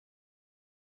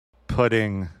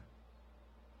Putting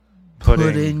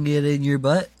it in your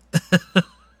butt.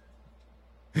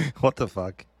 What the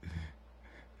fuck?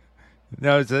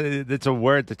 No, it's a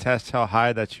word to test how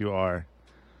high that you are.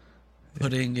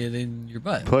 Putting it in your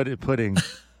butt. Pudding. putting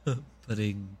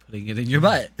it in your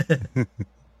butt.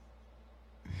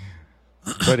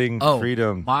 Putting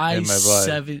freedom in my butt.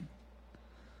 7.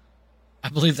 I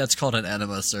believe that's called an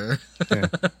enema, sir. Yeah.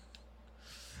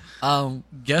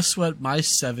 Guess what my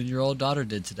 7-year-old daughter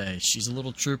did today? She's a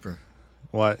little trooper.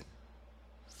 What?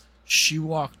 She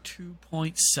walked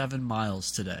 2.7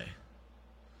 miles today.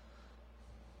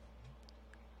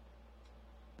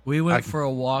 We went for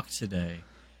a walk today.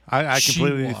 I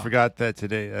completely forgot that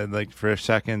today. Like for a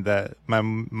second, that my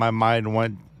mind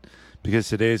went, because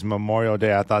today's Memorial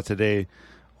Day. I thought today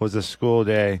was a school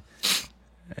day,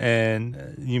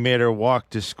 and you made her walk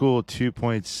to school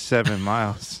 2.7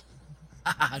 miles.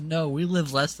 No, we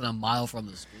live less than a mile from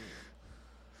the school.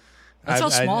 That's how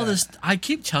small this. I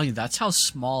keep telling you, that's how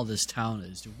small this town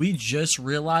is. We just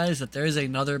realized that there's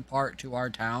another part to our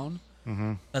town.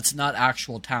 Mm-hmm. That's not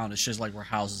actual town. It's just like where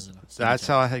houses and. That's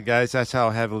how, guys. That's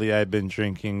how heavily I've been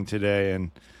drinking today,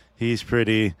 and he's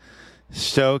pretty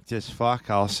stoked as fuck.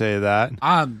 I'll say that.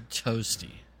 I'm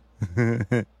toasty.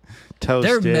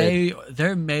 Toasted.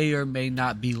 There may or may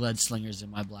not be lead slingers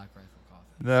in my Black Rifle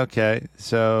coffee. Okay,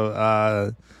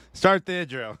 so start the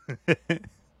intro.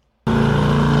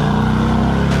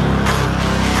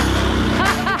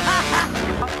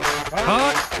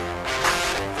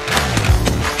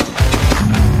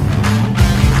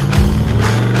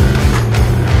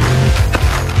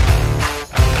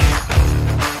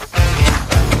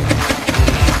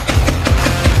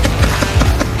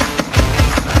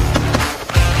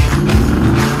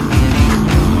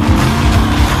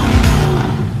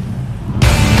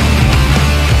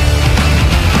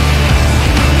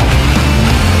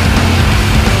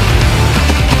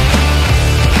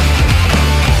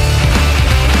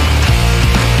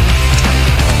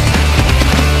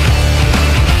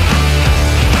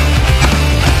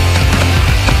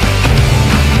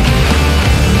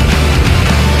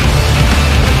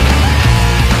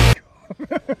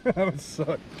 That would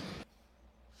suck.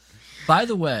 By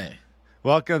the way,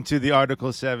 welcome to the Article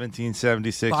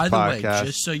 1776 podcast. By the way,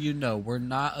 just so you know, we're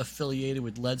not affiliated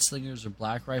with Lead Slingers or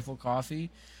Black Rifle Coffee,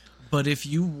 but if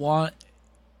you want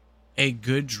a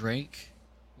good drink,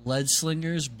 Lead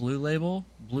Slingers, Blue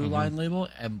Line label,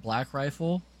 and Black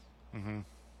Rifle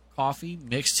coffee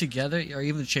mixed together, or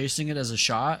even chasing it as a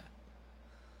shot,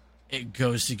 it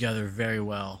goes together very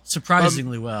well.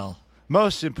 Surprisingly well.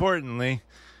 Most importantly,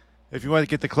 if you want to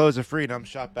get the clothes of freedom,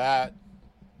 shop at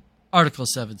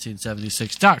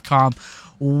Article1776.com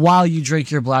while you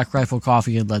drink your Black Rifle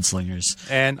coffee and Lead Slingers.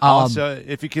 And also,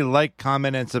 if you can like,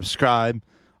 comment, and subscribe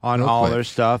on all their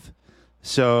stuff,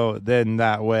 so then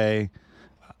that way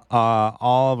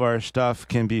all of our stuff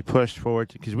can be pushed forward,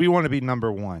 because we want to be number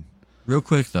one. Real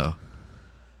quick, though.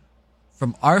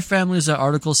 From our families at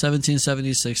Article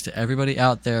 1776 to everybody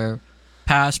out there,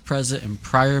 past, present, and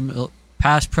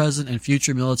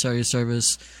future military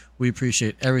service, we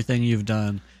appreciate everything you've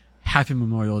done. Happy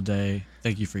Memorial Day.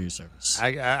 Thank you for your service.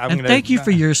 Thank you for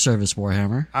your service,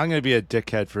 Warhammer. I'm going to be a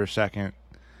dickhead for a second.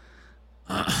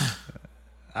 I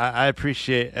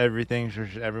appreciate everything for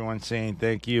everyone saying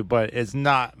thank you, but it's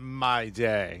not my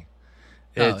day.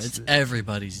 It's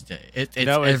everybody's day. It's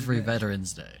every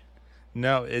Veterans Day.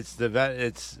 No, it's the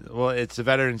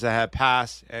veterans that have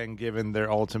passed and given their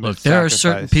ultimate sacrifice.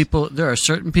 There are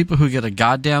certain people who get a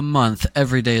goddamn month.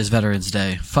 Every day is Veterans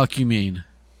Day. Fuck you mean?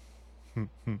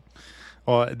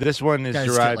 Well, this one is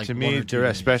derived to me,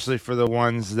 especially for the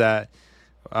ones that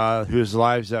whose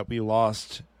lives that we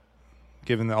lost,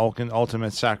 given the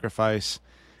ultimate sacrifice,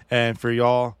 and for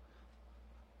y'all,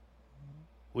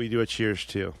 we do a cheers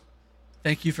too.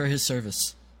 Thank you for his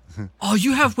service. Oh,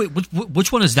 you have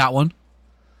which one is that one?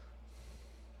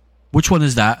 Which one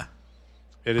is that?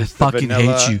 It is I fucking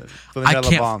hate you. I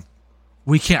can't. Bomb.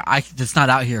 We can't. It's not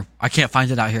out here. I can't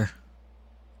find it out here.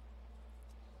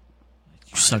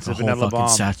 You suck a whole fucking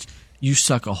satchel. You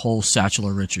suck a whole satchel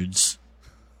of Richards.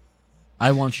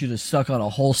 I want you to suck on a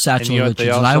whole satchel of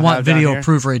Richards, and I want video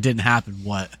proof or it didn't happen.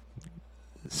 What?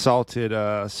 Salted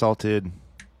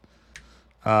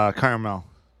caramel.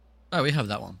 Oh, we have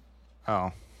that one.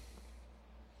 Oh.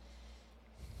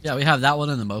 Yeah, we have that one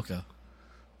and the mocha.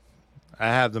 I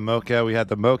have the mocha. We have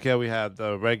the mocha. We have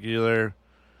the regular.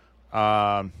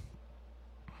 It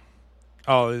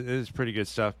is pretty good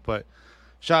stuff. But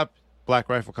shop Black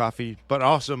Rifle Coffee. But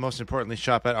also, most importantly,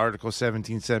 shop at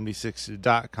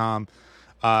Article1776.com,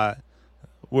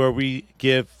 where we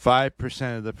give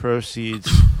 5% of the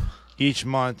proceeds each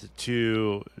month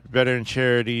to veteran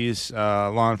charities,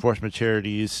 law enforcement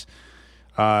charities,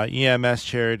 EMS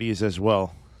charities as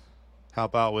well.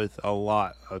 Help out with a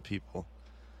lot of people.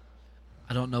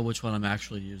 I don't know which one I'm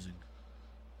actually using.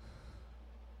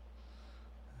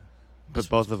 Put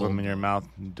both of them in your mouth.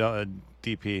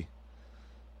 DP.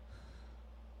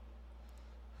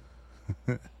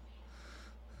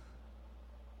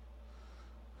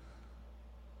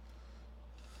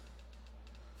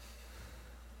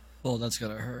 Oh, that's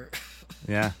gonna hurt.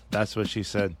 Yeah, that's what she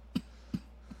said.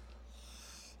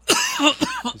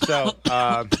 So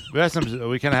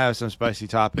we can have some spicy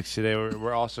topics today.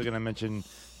 We're also going to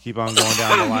keep on going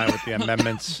down the line with the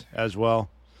amendments as well.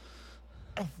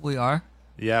 We are?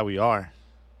 Yeah, we are.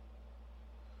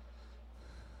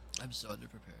 I'm so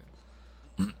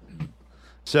underprepared.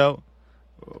 So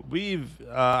I'm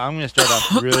going to start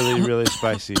off really, really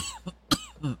spicy.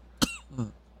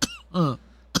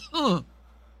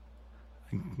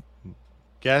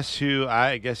 Guess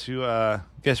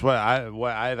what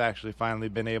I've actually finally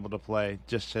been able to play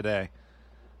just today.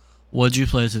 What'd you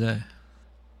play today?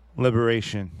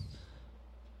 Liberation.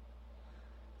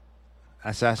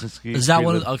 Assassin's Creed. Is that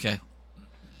one? Okay.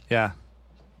 Yeah.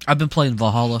 I've been playing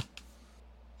Valhalla.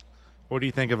 What do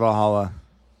you think of Valhalla?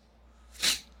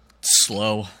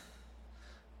 Slow.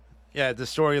 Yeah, the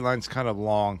storyline's kind of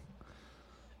long.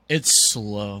 It's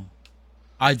slow.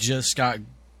 I just got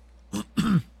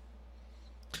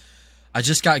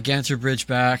Ganter Bridge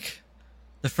back.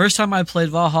 The first time I played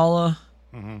Valhalla,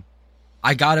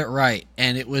 I got it right,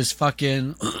 and it was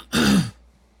fucking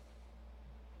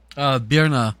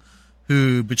Birna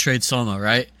who betrayed Soma,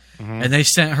 right? And they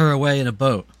sent her away in a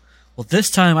boat. Well, this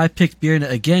time I picked Birna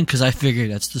again because I figured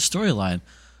that's the storyline.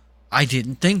 I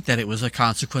didn't think that it was a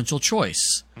consequential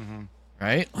choice,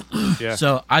 right? Yeah.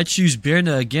 So I choose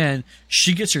Birna again.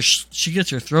 She gets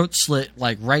her throat slit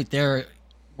like right there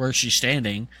where she's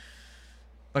standing.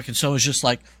 Fucking someone's just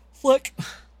like flick.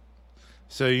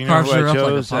 So you know who I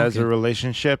chose as a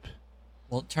relationship?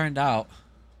 Well, it turned out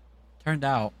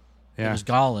it Yeah. was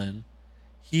Gollin.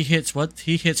 He hits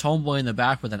homeboy in the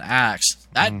back with an axe.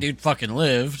 That dude fucking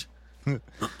lived.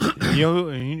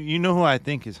 You know who I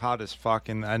think is hot as fuck,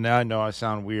 and I know I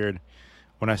sound weird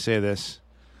when I say this.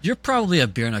 You're probably a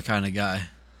Birna kind of guy.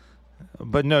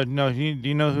 But no. Do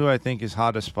you know who I think is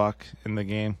hot as fuck in the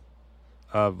game?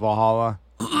 Valhalla.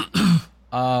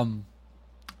 Randavi,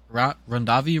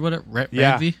 what?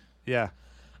 Yeah. Ranvi? Yeah.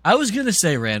 I was gonna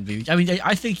say Ranvi. I mean,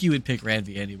 I think you would pick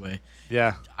Ranvi anyway.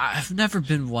 Yeah. I've never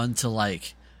been one to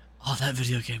like, oh, that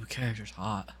video game character's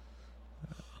hot.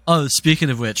 Oh, speaking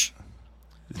of which,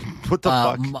 what the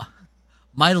fuck?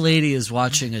 My lady is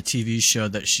watching a TV show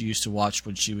that she used to watch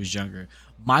when she was younger.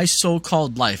 My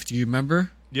So-Called Life. Do you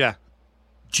remember? Yeah.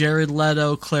 Jared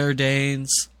Leto, Claire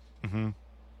Danes.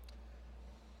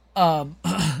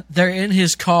 They're in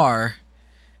his car,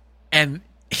 and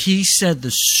he said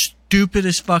the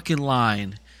stupidest fucking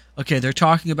line. Okay, they're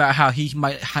talking about how he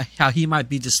might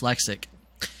be dyslexic,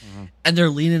 and they're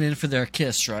leaning in for their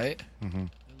kiss, right?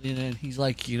 Leaning in. He's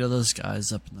like, you know those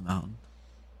guys up in the mountain.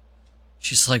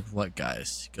 She's like, what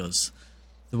guys? He goes,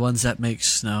 the ones that make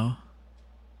snow.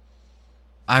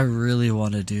 I really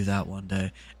want to do that one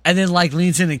day. And then like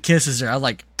leans in and kisses her. I'm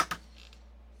like,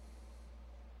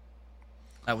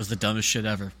 that was the dumbest shit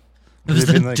ever. It was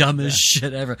the dumbest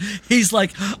shit ever. He's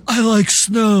like, I like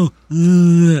snow.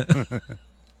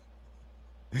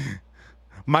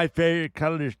 My favorite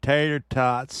color is tater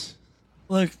tots.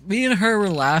 Look, me and her were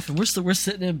laughing. We're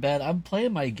sitting in bed. I'm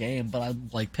playing my game, but I'm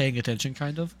like paying attention,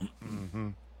 kind of.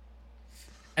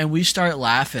 And we start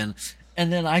laughing,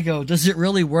 and then I go, "Does it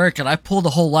really work?" And I pull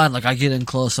the whole line. Like I get in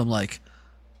close. I'm like,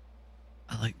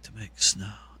 I like to make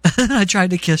snow. I tried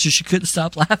to kiss her. She couldn't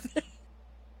stop laughing.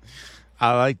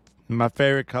 I like my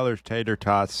favorite color is tater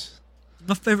tots.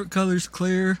 My favorite color is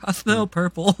clear. I smell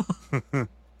purple.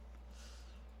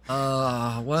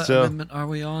 What amendment are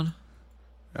we on?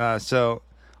 So,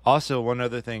 also one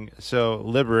other thing. So,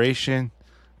 Liberation,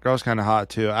 girl's kind of hot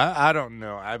too. I don't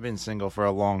know. I've been single for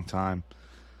a long time.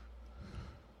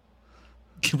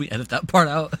 Can we edit that part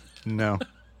out? No.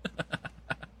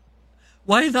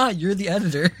 Why not? You're the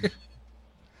editor.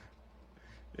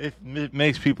 If it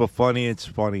makes people funny, it's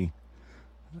funny.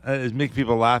 It makes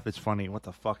people laugh, it's funny. What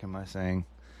the fuck am I saying?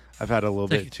 I've had a little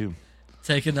bit too.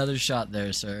 Take another shot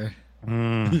there, sir.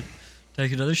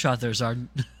 Take another shot there, Sergeant.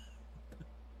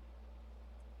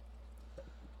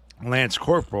 Lance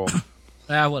Corporal.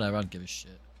 Whatever. I don't give a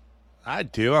shit. I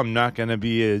do. I'm not going to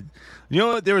be a... You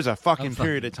know what? There was a fucking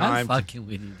period of time... I'm fucking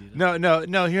with you, dude.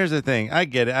 No. Here's the thing. I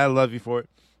get it. I love you for it.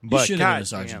 But you should have been a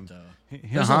sergeant, though.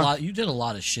 There's a lot. You did a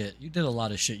lot of shit. You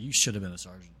should have been a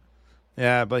sergeant.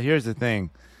 Yeah, but here's the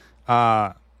thing.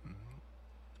 There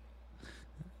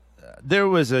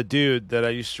was a dude that I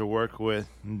used to work with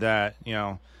that,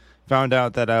 found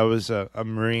out that I was a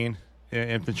Marine,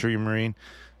 infantry Marine.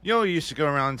 You know, he used to go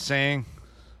around saying,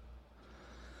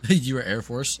 You were Air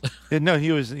Force? no,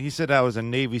 he said I was a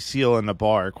Navy SEAL in the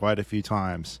bar quite a few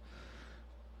times.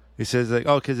 He says, like,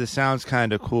 oh, because it sounds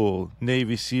kind of cool,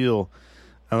 Navy SEAL.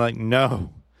 I'm like,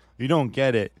 no, you don't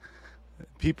get it.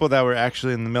 People that were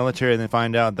actually in the military and they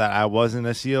find out that I wasn't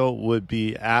a SEAL would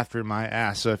be after my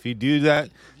ass. So if you do that,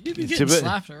 You'd be getting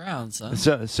slapped around, son.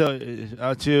 So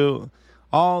to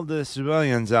all the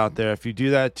civilians out there, if you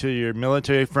do that to your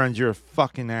military friends, you're a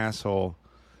fucking asshole.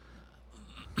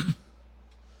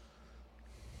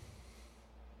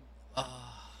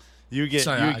 You get.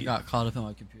 Sorry, I got caught up in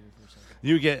my computer for a second.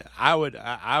 You get. I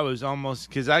was almost,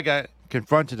 because I got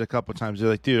confronted a couple times. They're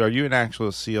like, dude, are you an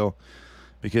actual SEAL?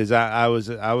 Because I was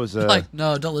like,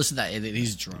 no, don't listen to that idiot.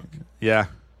 He's drunk. Yeah,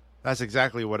 that's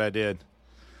exactly what I did.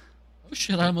 Oh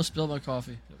shit! I almost spilled my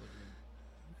coffee.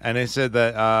 And they said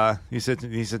that he said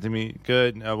to me,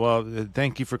 "Good. Well,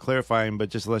 thank you for clarifying, but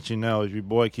just to let you know, if your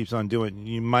boy keeps on doing it,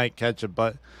 you might catch a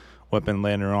butt whipping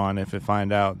later on if it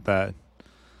find out that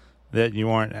you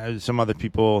aren't some other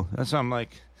people." That's why I'm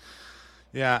like,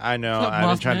 yeah, I know.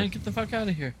 What's up, Mothman? Get the fuck out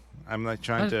of here. I'm like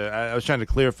I was trying to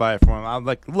clarify it for him. I'm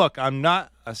like, look, I'm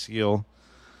not a SEAL.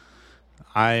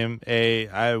 I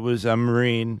was a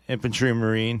Marine, infantry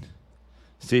Marine,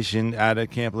 stationed out of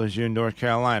Camp Lejeune, North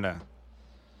Carolina.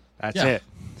 That's it.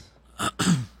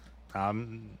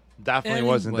 Definitely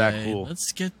wasn't that cool.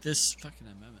 Let's get this fucking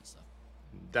amendment stuff.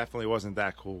 Definitely wasn't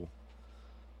that cool.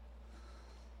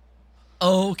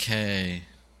 Okay.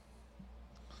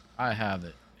 I have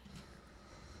it.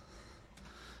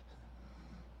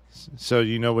 So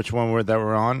you know which one that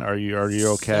we're on? Are you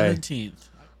okay? 17th.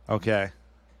 Okay.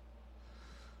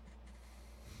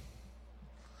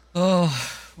 Oh,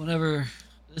 whenever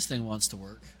this thing wants to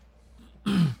work.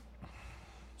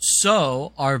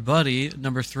 So, our buddy,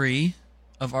 number 3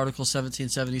 of Article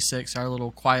 1776, our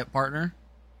little quiet partner.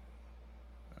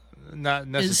 Not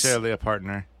necessarily a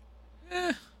partner.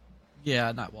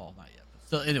 Yeah, not yet.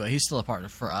 So, anyway, he's still a partner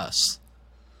for us.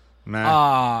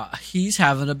 Nah. He's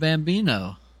having a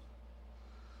bambino.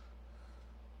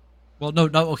 Well, no,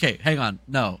 okay, hang on.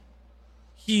 No.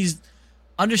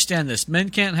 Understand this. Men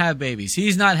can't have babies.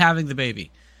 He's not having the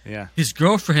baby. Yeah. His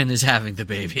girlfriend is having the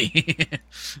baby.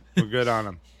 Well, good on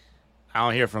him. I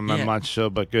don't hear from him much,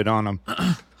 but good on him.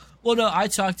 Well, no, I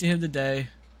talked to him today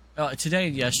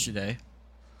and yesterday.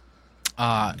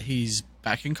 He's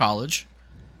back in college.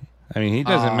 I mean, he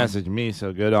doesn't message me,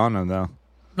 so good on him, though.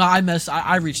 No,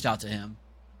 I reached out to him.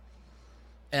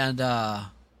 And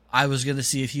I was going to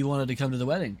see if he wanted to come to the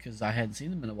wedding, because I hadn't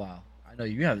seen him in a while. I know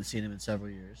you haven't seen him in several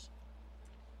years.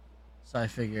 So I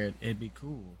figured it'd be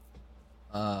cool.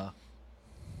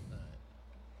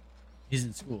 He's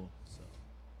in school,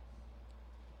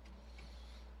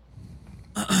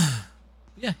 so.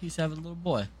 Yeah, he's having a little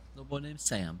boy named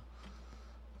Sam.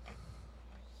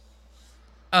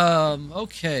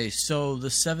 Okay, so the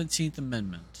 17th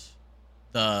Amendment.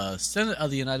 The Senate of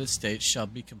the United States shall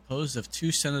be composed of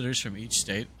 2 senators from each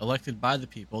state, elected by the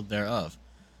people thereof,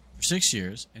 for 6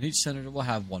 years, and each senator will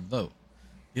have 1 vote.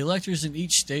 The electors in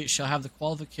each state shall have the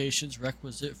qualifications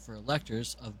requisite for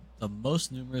electors of the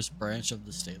most numerous branch of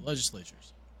the state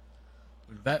legislatures.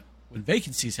 When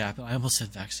vacancies happen, I almost said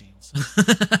vaccines.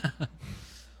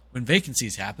 When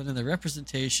vacancies happen in the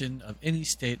representation of any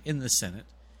state in the Senate,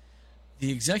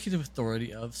 the executive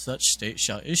authority of such state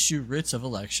shall issue writs of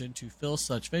election to fill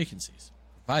such vacancies,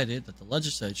 provided that the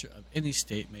legislature of any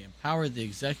state may empower the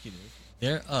executive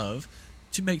thereof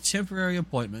to make temporary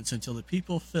appointments until the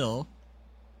people fill.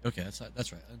 Okay,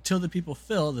 that's right. Until the people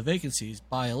fill the vacancies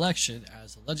by election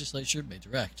as the legislature may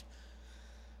direct.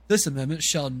 This amendment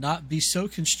shall not be so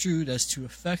construed as to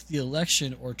affect the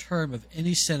election or term of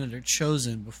any senator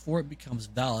chosen before it becomes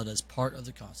valid as part of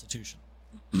the Constitution.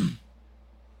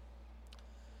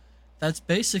 That's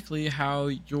basically how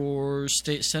your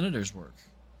state senators work.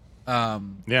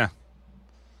 Yeah.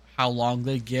 How long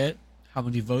they get, how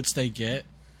many votes they get,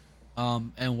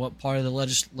 and what part of the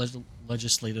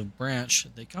legislative branch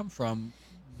they come from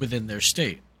within their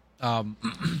state. So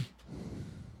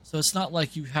it's not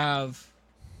like you have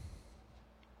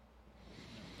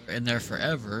in there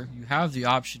forever. You have the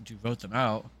option to vote them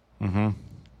out. Mm-hmm.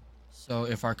 So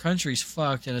if our country's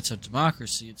fucked and it's a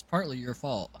democracy, it's partly your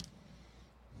fault.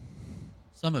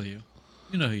 Some of you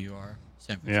know who you are,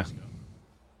 San Francisco.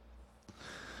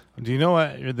 Yeah. Do you know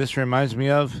what this reminds me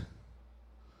of?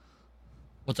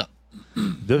 What's up?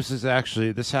 This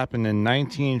happened in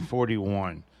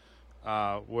 1941,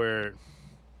 where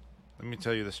let me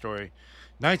tell you the story.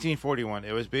 1941.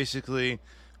 It was basically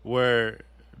where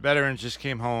veterans just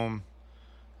came home.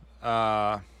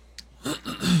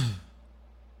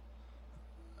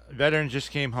 Veterans just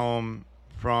came home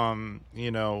from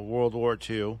World War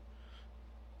II.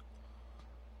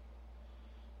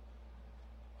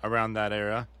 Around that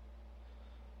era.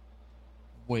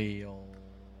 Well.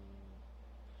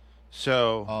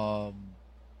 So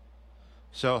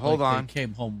hold on. They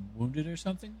came home wounded or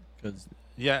something? Cause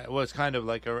yeah, it was kind of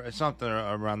like something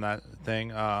around that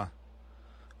thing.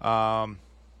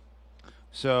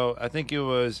 So I think it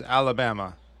was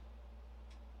Alabama.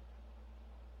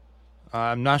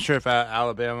 I'm not sure if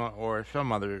Alabama or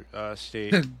some other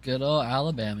state. Good old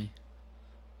Alabama.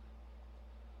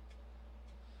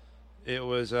 It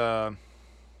was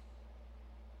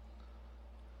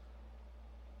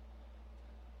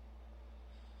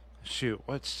shoot,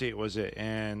 what state was it?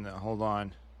 And hold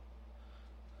on.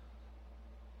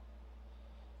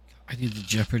 I need the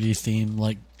Jeopardy theme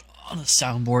like on a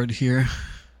soundboard here.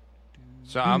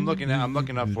 So I'm looking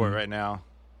up for it right now.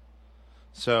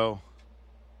 So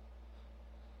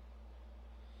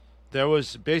there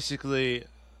was basically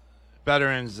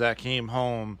veterans that came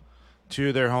home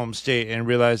to their home state and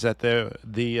realized that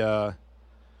the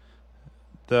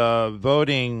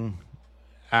voting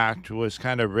act was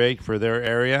kind of rigged for their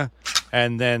area,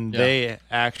 and then they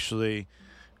actually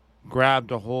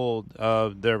grabbed a hold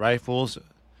of their rifles.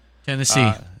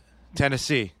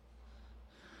 Tennessee.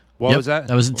 What was that?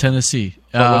 That was in Tennessee.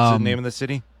 What's the name of the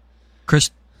city?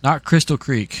 Not Crystal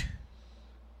Creek.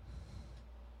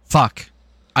 Fuck.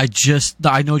 I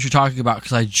know what you're talking about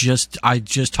because I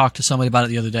just talked to somebody about it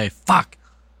the other day. Fuck.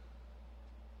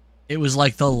 It was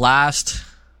like the last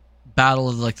battle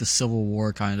of like the Civil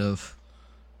War, kind of.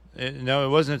 No, it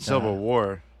wasn't Civil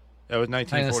War. That was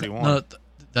 1941.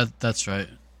 No, that's right.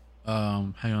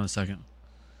 Hang on a second.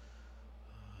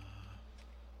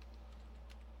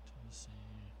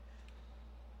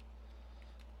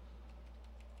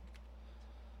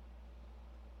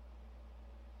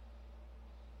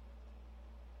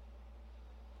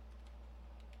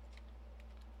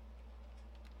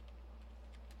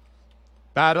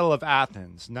 Battle of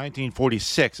Athens,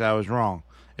 1946. I was wrong.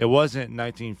 It wasn't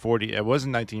 1940. It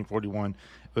wasn't 1941.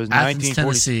 It was Athens, 1940.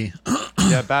 Tennessee.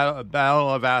 Yeah, Battle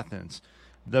of Athens.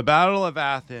 The Battle of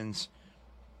Athens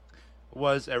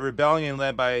was a rebellion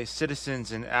led by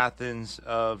citizens in Athens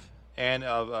of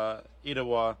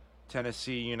Etowah,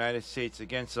 Tennessee, United States,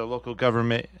 against the local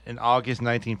government in August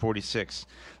 1946.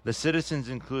 The citizens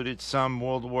included some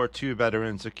World War II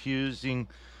veterans accused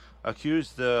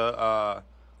the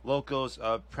locals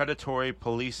of predatory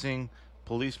policing,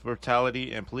 police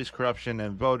brutality, and police corruption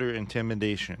and voter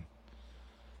intimidation.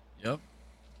 Yep.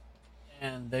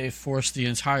 And they forced the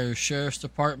entire sheriff's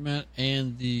department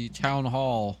and the town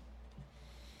hall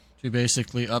to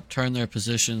basically upturn their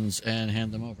positions and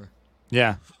hand them over.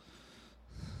 Yeah.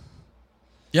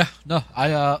 Yeah, no,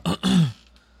 I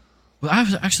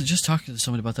was actually just talking to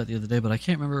somebody about that the other day, but I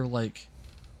can't remember like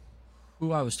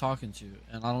who I was talking to,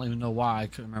 and I don't even know why I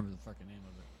couldn't remember the fucking name of it.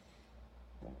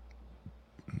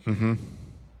 Mm-hmm.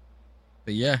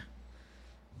 But yeah,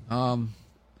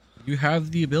 you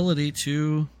have the ability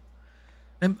to,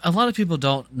 and a lot of people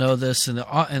don't know this, and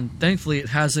thankfully it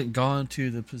hasn't gone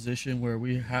to the position where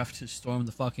we have to storm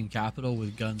the fucking Capitol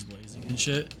with guns blazing and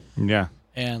shit. Yeah.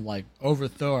 And like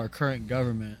overthrow our current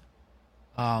government.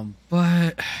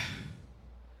 But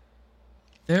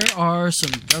there are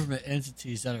some government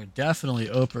entities that are definitely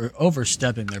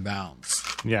overstepping their bounds.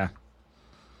 Yeah.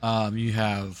 You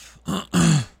have,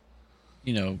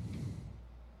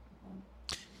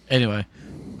 Anyway,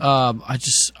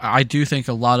 I do think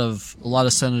a lot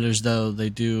of senators though they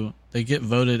get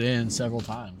voted in several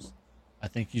times. I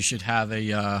think you should have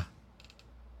a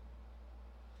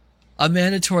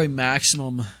mandatory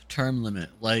maximum term limit.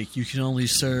 Like you can only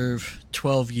serve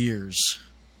 12 years,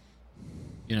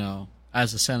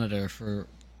 as a senator for,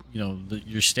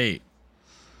 your state.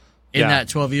 In that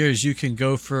 12 years, you can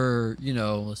go for,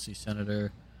 let's see,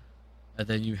 senator, and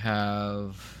then you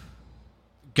have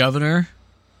governor.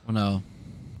 Well, no,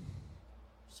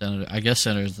 senator. I guess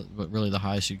senator is really the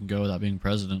highest you can go without being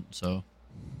president. So,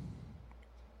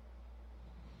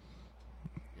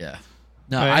 yeah.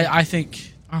 No, I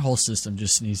think our whole system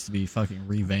just needs to be fucking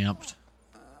revamped.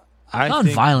 Not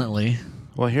violently.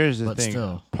 Well, here's the thing.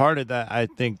 Still. Part of that, I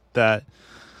think that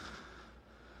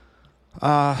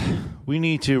we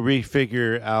need to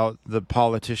refigure out the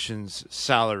politician's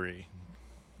salary.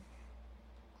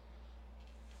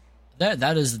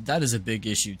 That is a big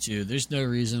issue too. There's no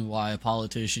reason why a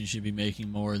politician should be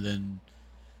making more than,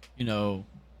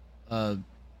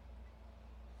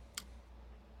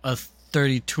 a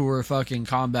 30 tour fucking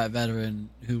combat veteran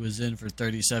who was in for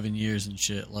 37 years and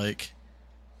shit. Like,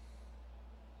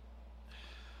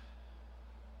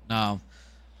 no.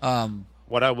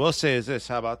 What I will say is this.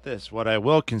 How about this? What I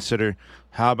will consider,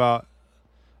 how about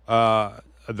a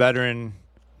veteran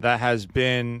that has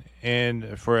been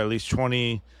in for at least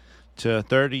 20 to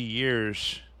 30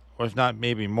 years, or if not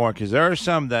maybe more, because there are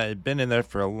some that have been in there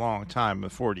for a long time,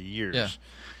 40 years. Yeah.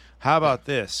 How about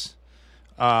this?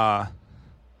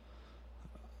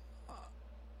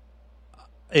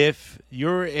 If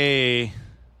you're a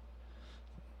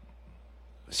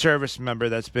service member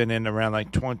that's been in around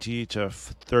like 20 to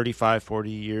 35, 40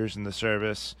 years in the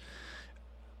service,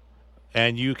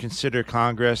 and you consider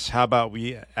Congress, how about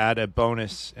we add a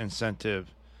bonus incentive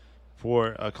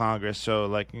for a Congress? So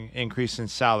like an increase in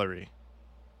salary.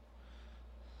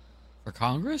 For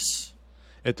Congress?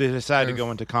 If they decide to go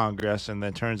into Congress and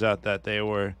then turns out that they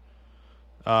were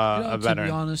a veteran.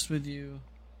 To be honest with you,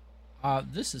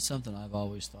 this is something I've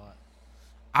always thought.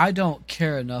 I don't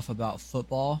care enough about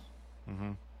football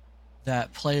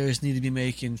that players need to be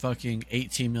making fucking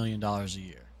 $18 million a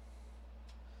year.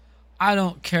 I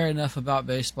don't care enough about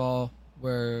baseball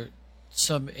where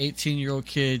some 18-year-old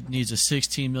kid needs a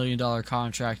 $16 million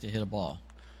contract to hit a ball.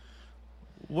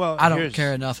 Well, I don't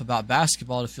care enough about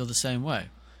basketball to feel the same way.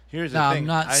 Here's the thing. I'm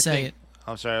not saying...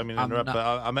 I'm sorry, I mean to interrupt, but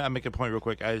I'll make a point real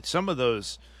quick. Some of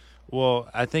those, well,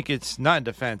 I think it's not in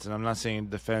defense, and I'm not saying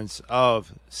defense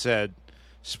of said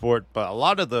sport, but a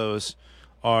lot of those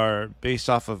are based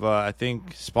off of, I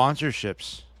think,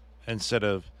 sponsorships instead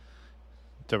of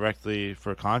directly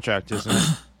for contract, isn't it?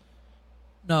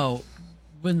 No,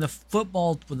 when the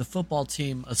football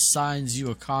team assigns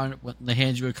you when they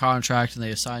hand you a contract and they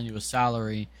assign you a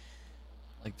salary,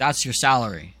 like that's your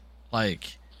salary.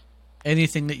 Like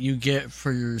anything that you get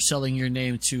for your selling your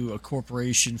name to a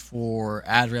corporation for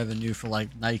ad revenue for like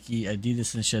Nike,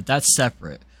 Adidas, and shit, that's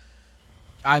separate.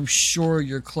 I'm sure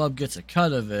your club gets a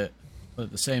cut of it, but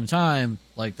at the same time,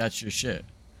 like that's your shit.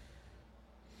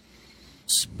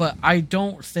 But I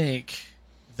don't think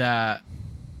that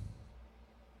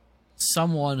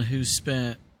someone who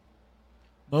spent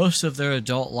most of their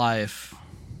adult life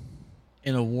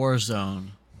in a war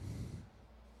zone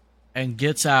and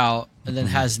gets out and then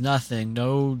has nothing,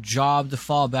 no job to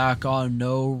fall back on,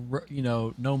 no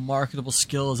marketable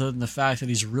skills other than the fact that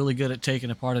he's really good at taking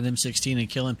apart an M16 and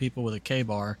killing people with a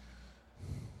K-bar,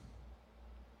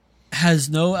 has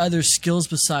no other skills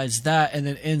besides that, and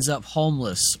then ends up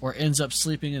homeless or ends up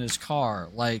sleeping in his car.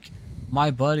 Like,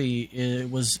 my buddy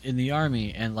was in the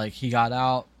Army, and like he got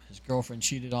out, his girlfriend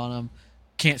cheated on him,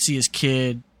 can't see his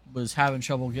kid, was having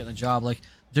trouble getting a job. Like,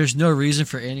 there's no reason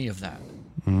for any of that.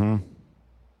 Mm-hmm.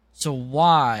 So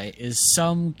why is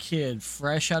some kid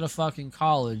fresh out of fucking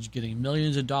college getting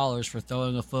millions of dollars for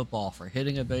throwing a football, for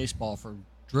hitting a baseball, for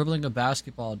dribbling a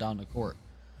basketball down the court,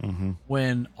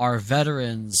 when our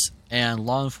veterans and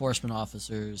law enforcement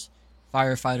officers,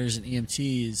 firefighters and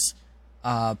EMTs,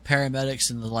 paramedics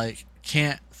and the like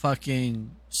can't fucking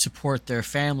support their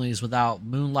families without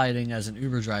moonlighting as an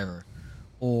Uber driver,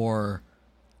 or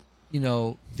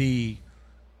the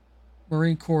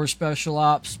Marine Corps Special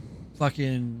Ops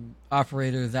fucking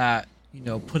operator that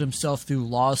put himself through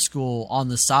law school on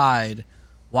the side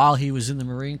while he was in the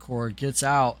Marine Corps, gets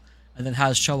out and then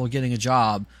has trouble getting a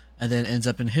job and then ends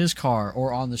up in his car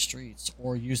or on the streets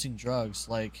or using drugs,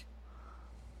 like,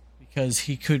 because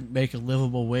he couldn't make a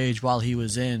livable wage while he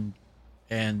was in.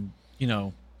 And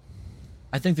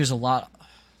I think there's a lot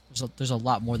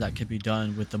more that could be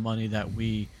done with the money that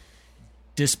we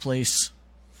displace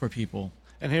for people.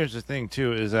 And here's the thing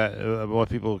too, is that what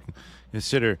people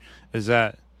consider is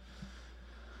that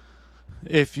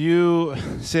if you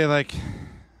say, like,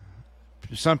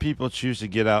 some people choose to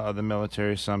get out of the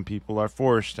military, some people are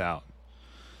forced out.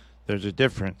 There's a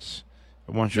difference.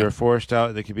 Once you're forced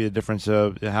out, there could be a difference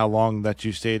of how long that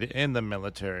you stayed in the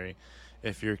military.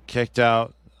 If you're kicked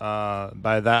out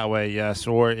by that way, yes,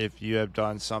 or if you have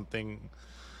done something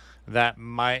that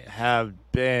might have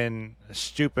been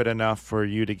stupid enough for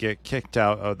you to get kicked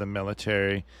out of the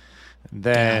military,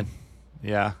 then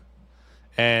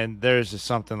and there's just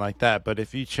something like that. But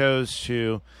if you chose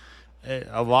to,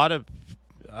 a lot of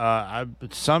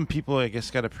some people, I guess,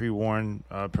 got to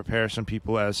prepare some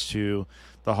people as to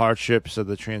the hardships of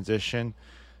the transition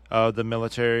of the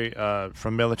military,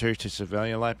 from military to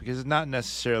civilian life, because it's not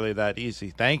necessarily that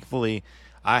easy. Thankfully,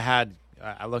 I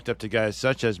looked up to guys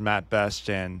such as Matt Best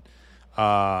and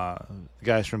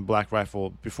guys from Black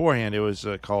Rifle. Beforehand, it was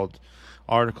called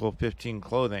Article 15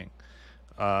 Clothing.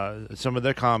 Some of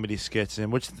their comedy skits,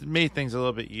 and which made things a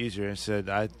little bit easier. And said,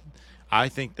 I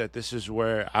think that this is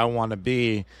where I want to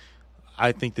be.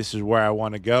 I think this is where I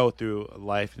want to go through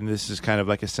life, and this is kind of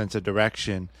like a sense of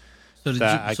direction.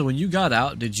 So when you got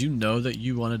out, did you know that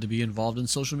you wanted to be involved in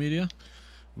social media?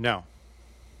 No.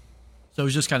 So it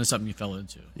was just kind of something you fell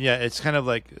into. Yeah, it's kind of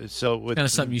like so. With kind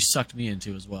of something you sucked me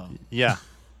into as well. Yeah,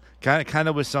 kind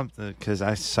of was something because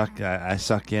I suck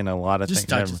in a lot of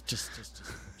things.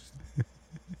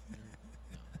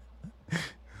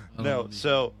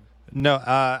 No,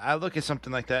 I look at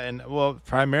something like that, and well,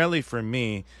 primarily for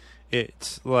me,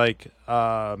 it's like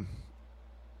I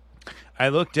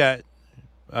looked at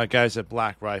guys at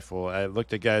Black Rifle. I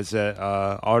looked at guys at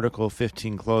Article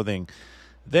 15 Clothing.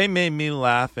 They made me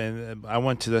laugh, and I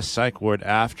went to the psych ward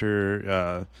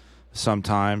after some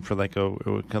time for like a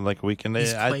weekend.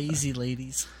 These crazy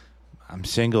ladies. I'm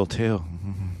single too.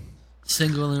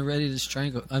 Single and ready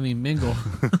to mingle.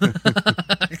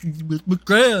 With my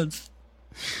crayons.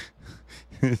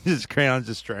 Just crayons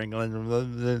just strangling.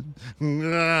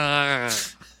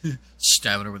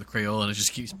 Stabbing her with a Crayola and it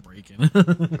just keeps breaking.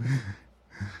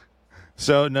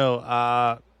 So, no,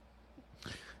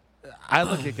 I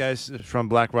look at guys from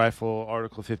Black Rifle,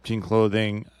 Article 15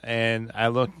 Clothing, and I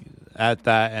look at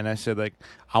that and I said, like,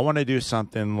 I want to do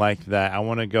something like that. I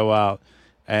want to go out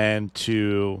and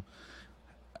to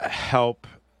help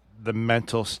the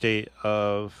mental state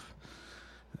of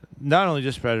not only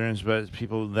just veterans, but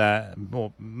people that,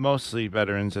 well, mostly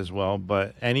veterans as well,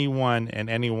 but everyone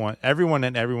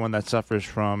that suffers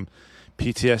from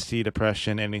PTSD,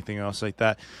 depression, anything else like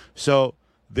that. So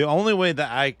the only way that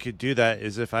I could do that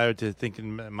is if I were to think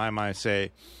in my mind,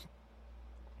 say,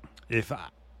 in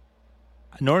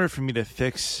order for me to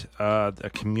fix a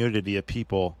community of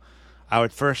people, I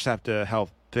would first have to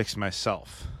help fix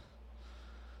myself.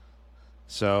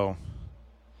 So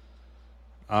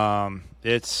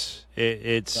it's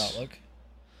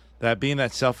that being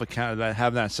that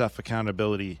having that self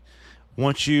accountability.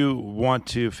 Once you want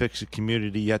to fix a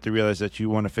community, you have to realize that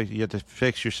you have to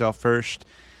fix yourself first,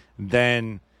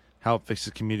 then help fix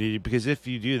the community. Because if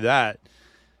you do that,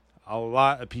 a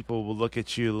lot of people will look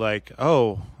at you like,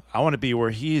 oh, I want to be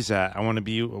where he's at. I want to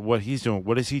be what he's doing.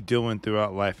 What is he doing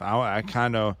throughout life? I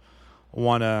kind of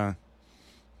want to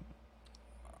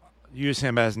use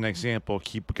him as an example,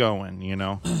 keep going, you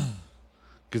know,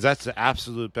 because that's the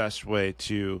absolute best way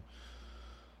to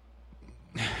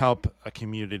help a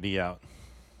community out.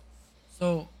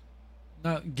 So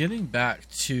now getting back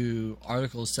to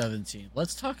Article 17,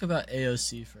 let's talk about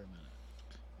AOC for a minute.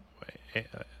 Wait,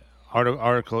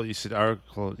 article, you said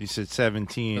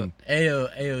 17.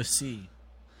 AOC.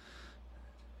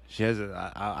 She has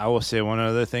I will say one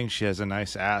other thing, she has a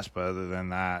nice ass, but other than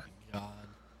that, God,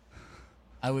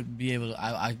 I wouldn't be able to.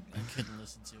 I couldn't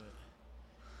listen to it.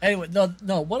 Anyway,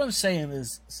 no. What I'm saying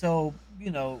is, so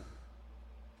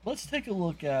let's take a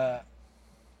look at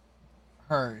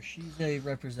her. She's a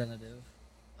representative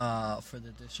for the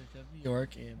District of New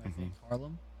York in I think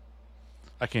Harlem.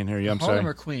 I can't hear you. I'm Harlem sorry.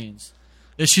 Or Queens.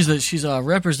 She's a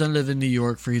representative in New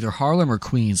York for either Harlem or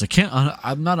Queens.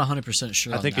 I'm not 100%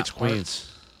 sure. I think it's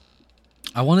Queens.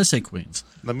 I want to say Queens.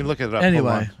 Let me look it up.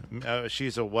 Anyway,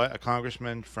 she's a what? A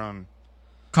congressman from.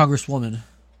 Congresswoman.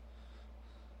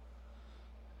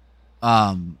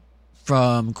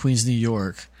 From Queens, New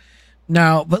York.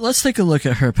 Now, but let's take a look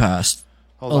at her past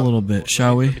little bit,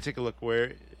 shall we? Let me take a look.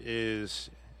 Where is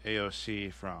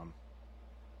AOC from?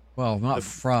 Well, not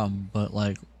from, but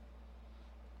like,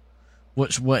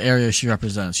 what area she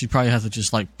represents. You probably have to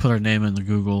just like put her name in the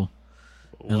Google,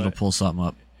 and it'll pull something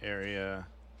up. Area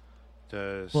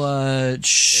does? But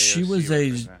she was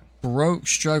represent? A broke,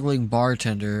 struggling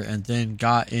bartender, and then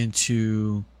got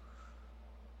into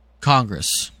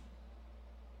Congress,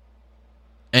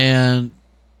 and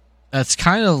that's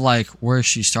kind of like where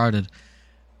she started.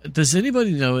 Does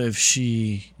anybody know if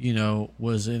she,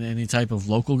 was in any type of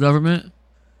local government?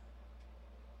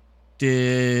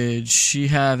 Did she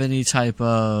have any type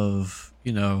of,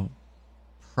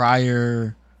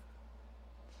 prior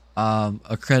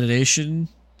accreditation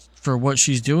for what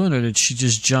she's doing? Or did she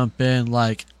just jump in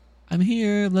like, I'm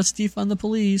here, let's defund the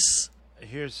police?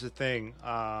 Here's the thing.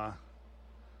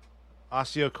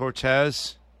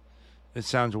 Ocasio-Cortez, it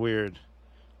sounds weird.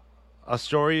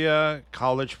 Astoria,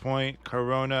 College Point,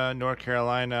 Corona, North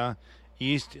Carolina,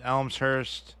 East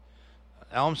Elmhurst,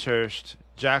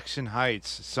 Jackson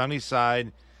Heights,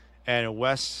 Sunnyside, and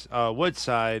West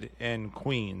Woodside in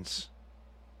Queens.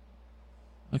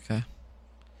 Okay.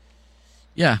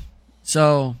 Yeah.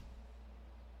 So,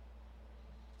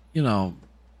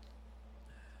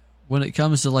 when it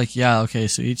comes to so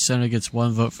each senator gets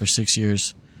one vote for 6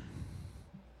 years.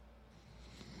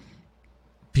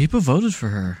 People voted for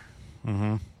her.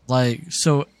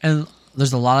 Mm-hmm. And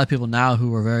there's a lot of people now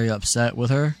who are very upset with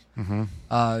her.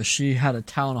 Mm-hmm. She had a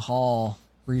town hall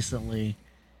recently,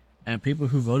 and people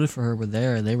who voted for her were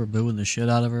there, and they were booing the shit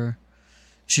out of her.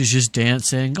 She's just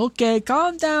dancing. Okay,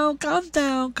 calm down, calm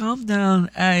down, calm down.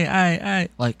 Hey.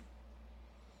 Like,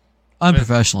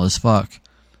 unprofessional as fuck.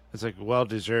 It's like well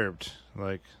deserved.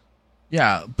 Like,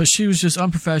 yeah, but she was just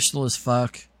unprofessional as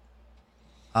fuck.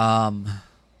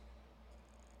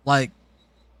 Like,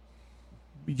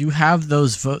 you have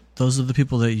those those are the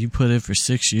people that you put in for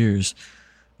 6 years.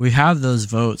 We have those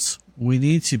votes. We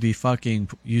need to be fucking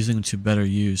using them to better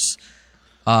use.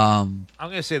 I'm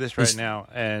gonna say this right now,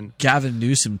 and Gavin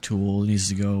Newsom tool needs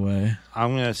to go away. I'm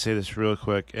gonna say this real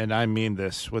quick, and I mean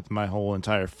this with my whole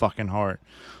entire fucking heart.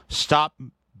 Stop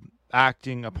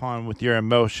acting upon with your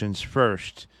emotions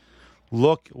first.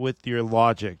 Look with your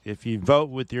logic. If you vote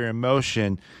with your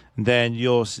emotion, then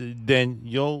you'll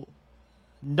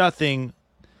nothing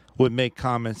would make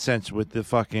common sense with the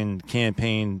fucking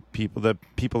campaign people, the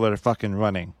people that are fucking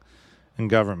running in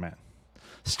government.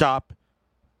 Stop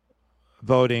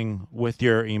voting with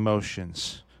your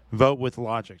emotions. Vote with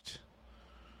logic.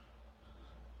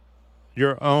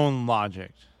 Your own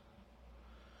logic.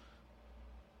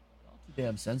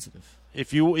 Damn sensitive.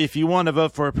 If you want to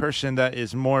vote for a person that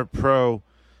is more pro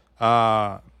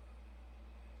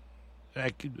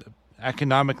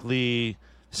economically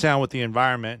sound with the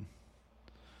environment,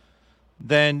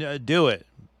 then do it.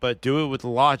 But do it with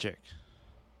logic.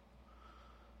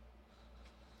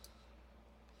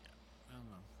 I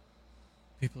don't know.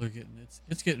 People are getting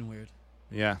it's getting weird.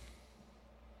 Yeah.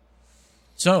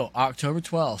 So, October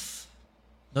 12th.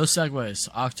 No segues.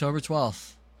 October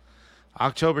 12th.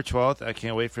 October 12th, I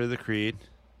can't wait for the Creed.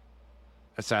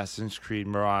 Assassin's Creed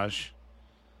Mirage.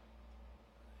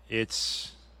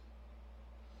 It's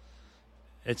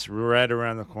right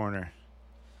around the corner.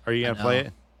 Are you going to play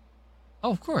it?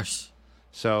 Oh, of course.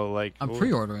 So, like... I'm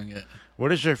pre-ordering it.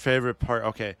 What is your favorite part?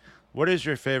 Okay. What is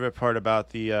your favorite part about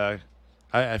the...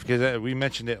 because we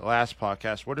mentioned it last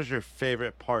podcast. What is your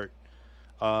favorite part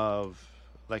of...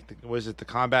 Like, was it the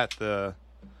combat? The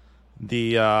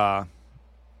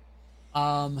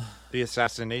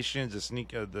assassinations, the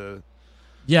sneak, the...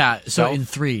 Yeah, so stealth? in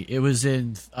 3. It was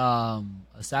in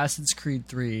Assassin's Creed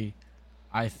 3,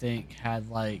 I think, had,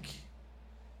 like,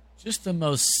 just the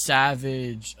most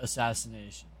savage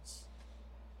assassinations.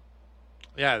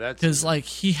 Yeah, that's... Because, like,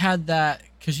 he had that...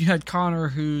 Because you had Connor,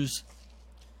 who's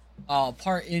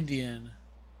part Indian,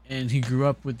 and he grew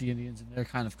up with the Indians in their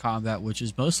kind of combat, which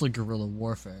is mostly guerrilla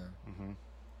warfare.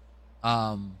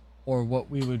 Mm-hmm. Or what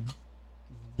we would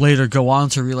later go on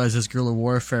to realize as guerrilla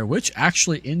warfare, which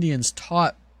actually Indians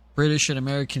taught British and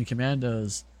American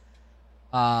commandos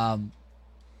the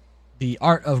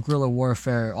art of guerrilla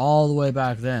warfare all the way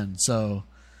back then. So,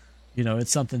 you know,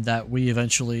 it's something that we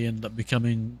eventually end up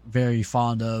becoming very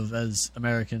fond of as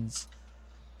Americans.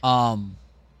 But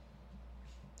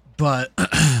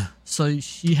so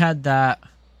he had that,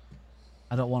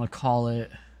 I don't want to call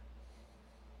it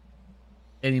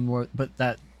anymore, but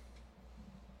that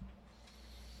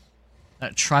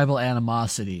tribal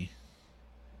animosity,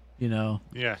 you know?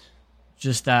 Yeah.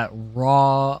 Just that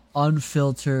raw,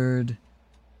 unfiltered,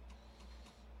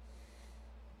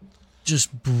 just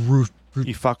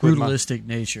brutalistic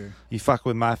nature. You fuck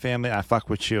with my family, I fuck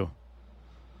with you.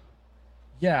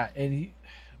 Yeah, and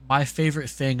my favorite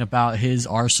thing about his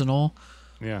arsenal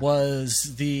Yeah.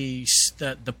 was the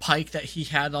pike that he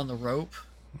had on the rope,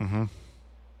 Mm-hmm.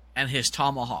 and his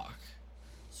tomahawk.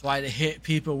 So I had to hit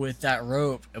people with that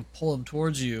rope and pull them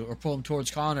towards you, or pull them towards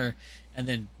Connor, and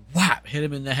then whap, hit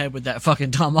him in the head with that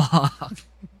fucking tomahawk.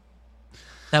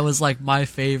 That was like my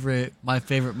favorite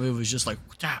move, was just like,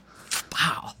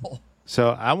 pow. So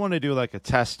I want to do like a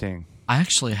testing. I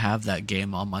actually have that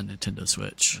game on my Nintendo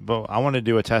Switch. But I want to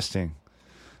do a testing.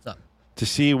 So, to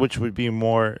see which would be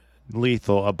more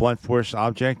lethal, a blunt force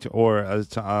object or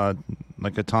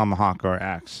like a tomahawk or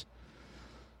axe.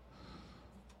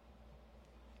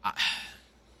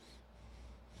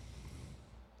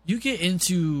 you get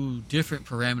into different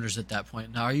parameters at that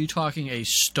point. Now, are you talking a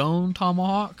stone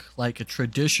tomahawk, like a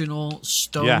traditional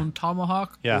stone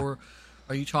tomahawk? Yeah. Or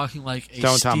are you talking like a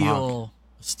Stone steel tomahawk.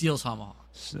 Steel tomahawk?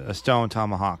 A stone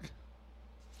tomahawk.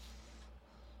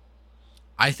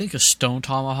 I think a stone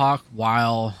tomahawk,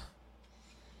 while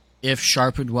if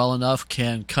sharpened well enough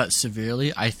can cut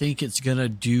severely, I think it's going to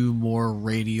do more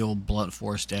radial blunt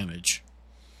force damage.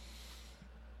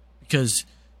 Because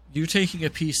you're taking a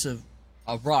piece of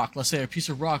a rock, let's say a piece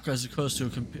of rock as opposed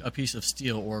to a piece of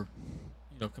steel, or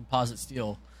composite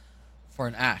steel for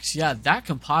an axe. Yeah, that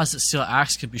composite steel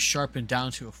axe can be sharpened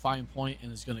down to a fine point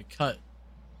and is going to cut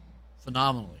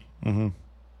phenomenally. Mm-hmm.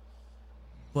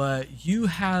 but you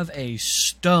have a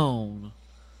stone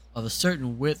of a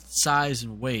certain width, size,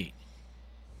 and weight,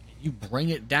 and you bring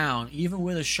it down, even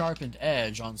with a sharpened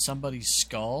edge, on somebody's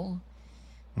skull,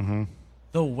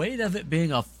 the weight of it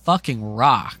being a fucking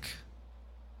rock,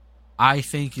 I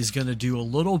think is going to do a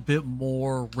little bit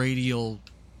more radial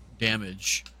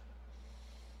damage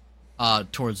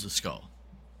towards the skull.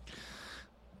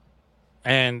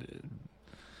 And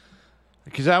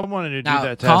because I wanted to do Now,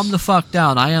 that test. calm the fuck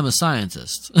down. I am a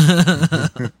scientist.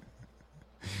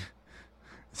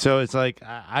 So it's like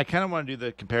I kind of want to do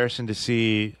the comparison to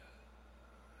see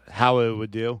how it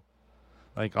would do,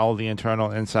 like all the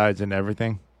internal insides and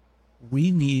everything.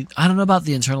 I don't know about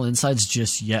the internal insides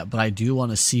just yet, but I do want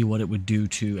to see what it would do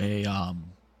to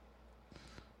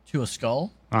a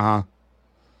skull. I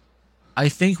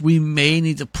think we may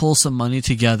need to pull some money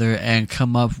together and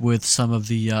come up with some of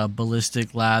the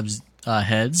ballistic labs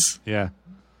heads. Yeah.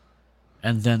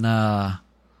 And then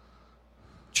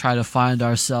try to find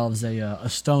ourselves a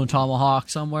stone tomahawk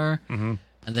somewhere, and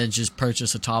then just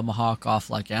purchase a tomahawk off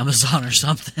like Amazon or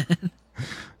something.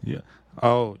 Yeah.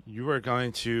 Oh, you were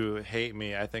going to hate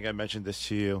me. I think I mentioned this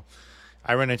to you.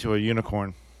 I ran into a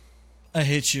unicorn. I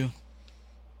hate you.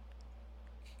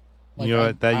 Like, you know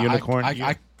what, that unicorn?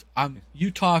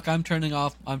 You talk. I'm turning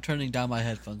down my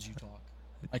headphones. You talk.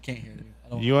 I can't hear you.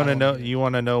 You want to know? You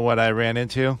want to know what I ran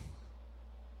into?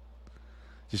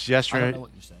 Just yes or no. I don't know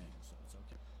what you're saying. So it's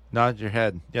okay. Nod your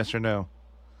head. Yes or no.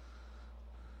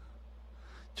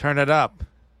 Turn it up.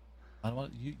 I don't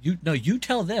want you. No, you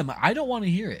tell them. I don't want to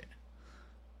hear it.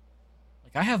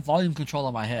 Like, I have volume control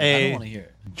on my head. I don't want to hear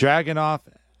it. Dragonoff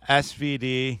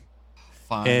SVD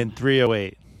Fine. in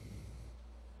 308.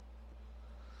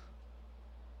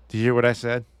 Did you hear what I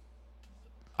said?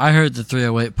 I heard the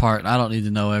 308 part, and I don't need to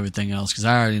know everything else because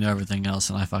I already know everything else,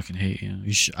 and I fucking hate you.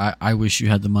 I wish you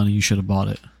had the money. You should have bought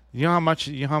it. You know how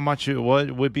much it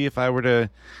would be if I were to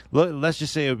let's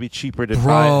just say it would be cheaper to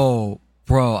buy.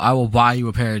 Bro, I will buy you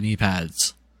a pair of knee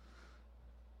pads.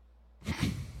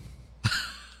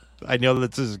 I know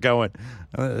this is going.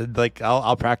 Like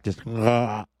I'll practice.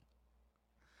 No,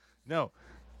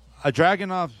 a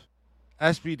Dragonoff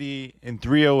SPD in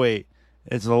 308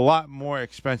 is a lot more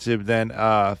expensive than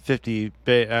 50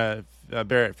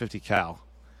 Barrett 50 cal.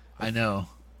 I know.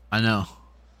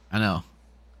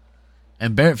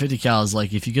 And Barrett 50 cal is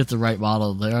like, if you get the right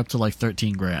model, they're up to like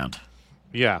 $13,000.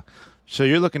 Yeah, so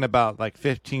you're looking about like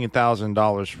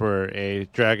 $15,000 for a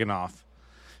Dragonoff.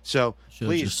 So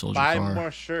please buy more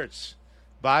shirts.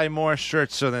 Buy more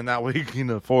shirts so then that way you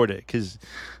can afford it. Because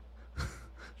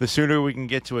the sooner we can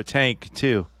get to a tank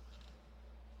too.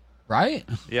 Right?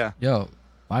 Yeah. Yo,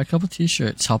 buy a couple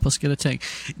t-shirts. Help us get a tank.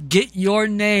 Get your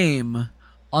name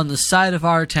on the side of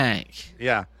our tank.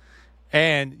 Yeah.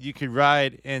 And you can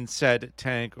ride in said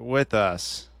tank with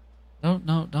us. Don't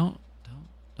do that.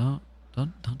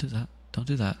 Don't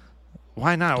do that.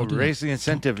 Why not? We'll raise the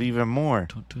incentive even more.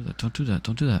 Don't do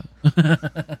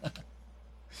that.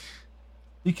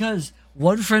 Because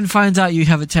one friend finds out you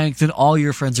have a tank, then all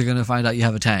your friends are going to find out you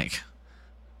have a tank.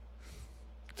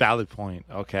 Valid point.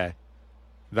 Okay.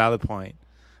 Valid point.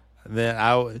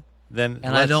 I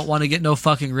don't want to get no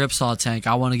fucking Ripsaw tank.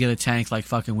 I want to get a tank like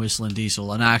fucking Whistling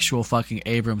Diesel, an actual fucking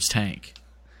Abrams tank.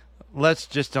 Let's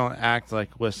just don't act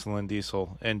like Whistling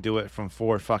Diesel and do it from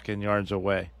 4 fucking yards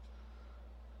away.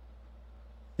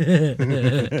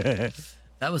 That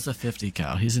was a 50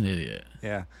 cal. He's an idiot.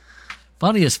 Yeah.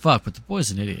 Funny as fuck, but the boy's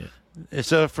an idiot.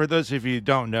 So for those of you who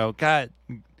don't know, God,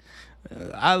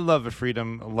 I love the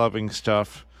freedom-loving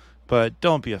stuff, but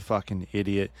don't be a fucking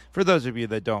idiot. For those of you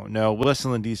that don't know,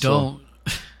 Whistling Diesel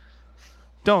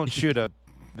don't shoot a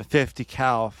 50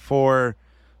 cal 4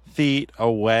 feet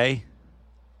away.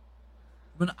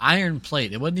 An iron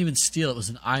plate. It wasn't even steel. It was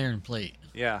an iron plate.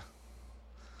 Yeah.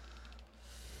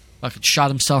 Fucking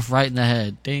shot himself right in the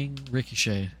head. Ding.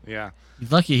 Ricochet. Yeah.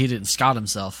 He's lucky he didn't scot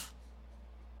himself.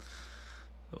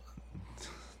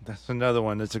 That's another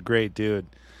one. That's a great dude.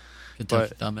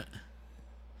 Kentucky Thumb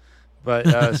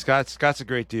But Scott's a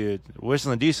great dude.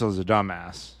 Whistling Diesel is a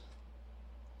dumbass.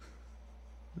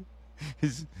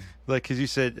 He's like, because you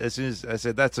said, as soon as I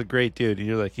said that's a great dude, and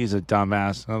you're like, he's a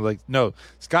dumbass. And I'm like, no,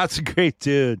 Scott's a great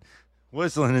dude.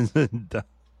 Whistling is a dumb.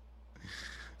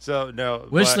 So no,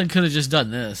 Whistling could have just done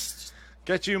this.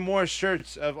 Get you more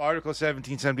shirts of Article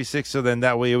 1776, so then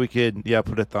that way we could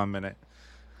put a thumb in it.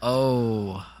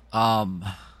 Oh,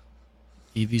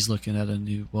 Evie's looking at a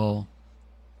new. Well,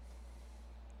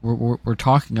 we're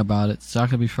talking about it. It's not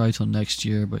gonna be probably till next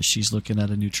year, but she's looking at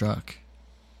a new truck.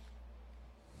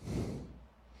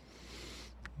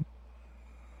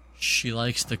 She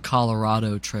likes the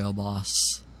Colorado Trail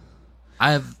Boss.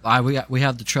 we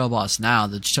have the Trail Boss now,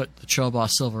 the Trail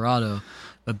Boss Silverado,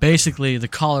 but basically the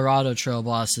Colorado Trail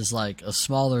Boss is like a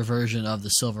smaller version of the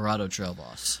Silverado Trail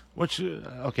Boss. Which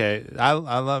okay, I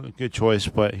love a good choice,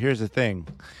 but here's the thing: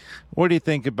 what do you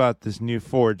think about this new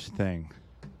Ford thing?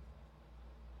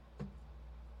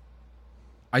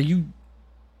 Are you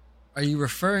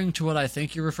referring to what I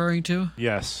think you're referring to?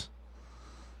 Yes.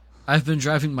 I've been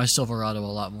driving my Silverado a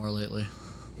lot more lately.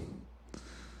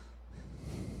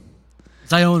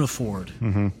 I own a Ford.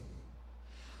 Mm-hmm.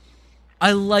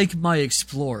 I like my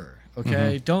Explorer,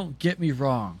 okay? Mm-hmm. Don't get me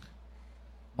wrong.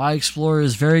 My Explorer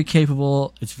is very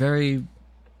capable. It's very,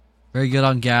 very good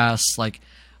on gas. Like,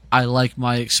 I like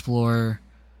my Explorer.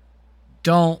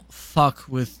 Don't fuck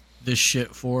with this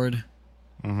shit, Ford.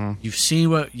 Mm-hmm. You've seen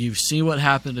what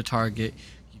happened to Target.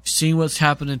 You've seen what's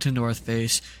happening to North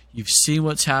Face. You've seen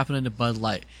what's happening to Bud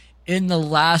Light. In the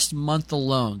last month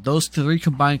alone, those three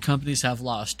combined companies have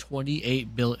lost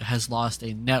has lost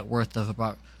a net worth of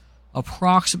about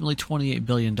approximately $28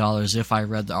 billion, if I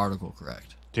read the article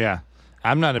correct. Yeah,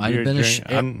 I'm not a beer drinker.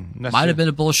 It might have been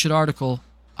a bullshit article.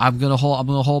 I'm gonna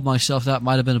hold myself. That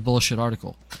might have been a bullshit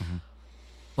article. Mm-hmm.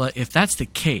 But if that's the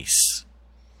case,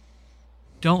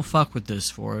 don't fuck with this,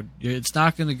 Ford. It's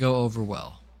not gonna go over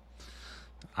well.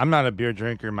 I'm not a beer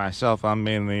drinker myself. I'm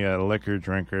mainly a liquor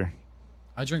drinker.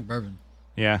 I drink bourbon.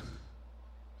 Yeah.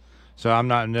 So I'm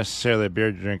not necessarily a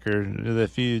beer drinker.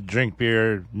 If you drink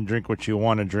beer, drink what you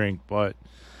want to drink. But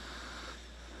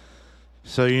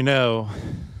so you know.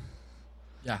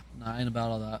 Yeah, no, I ain't about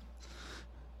all that.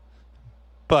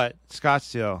 But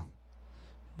Scottsdale,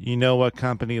 you know what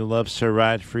company loves to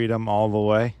ride freedom all the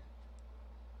way?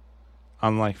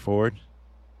 Unlike Ford.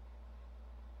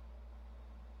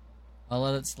 I'll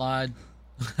let it slide.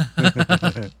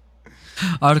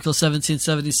 Article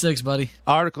 1776, buddy.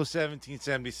 Article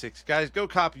 1776. Guys, go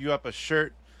copy you up a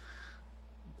shirt.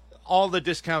 All the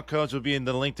discount codes will be in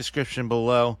the link description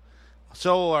below.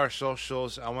 So our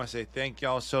socials. I want to say thank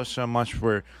y'all so much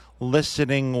for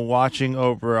listening, watching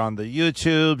over on the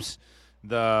YouTubes,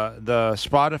 the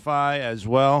Spotify as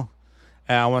well.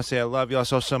 And I want to say I love y'all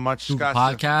so much. Google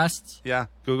Podcasts. Yeah,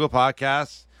 Google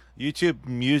Podcasts, YouTube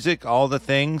Music, all the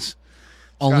things.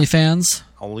 OnlyFans.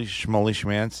 Holy schmoly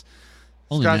schmans.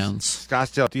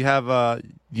 Scottsdale, do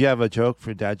you have a joke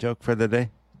for dad joke for the day?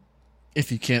 If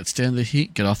you can't stand the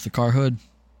heat, get off the car hood.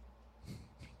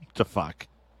 The fuck.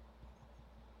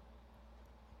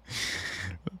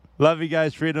 Love you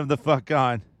guys. Freedom the fuck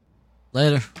on.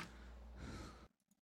 Later.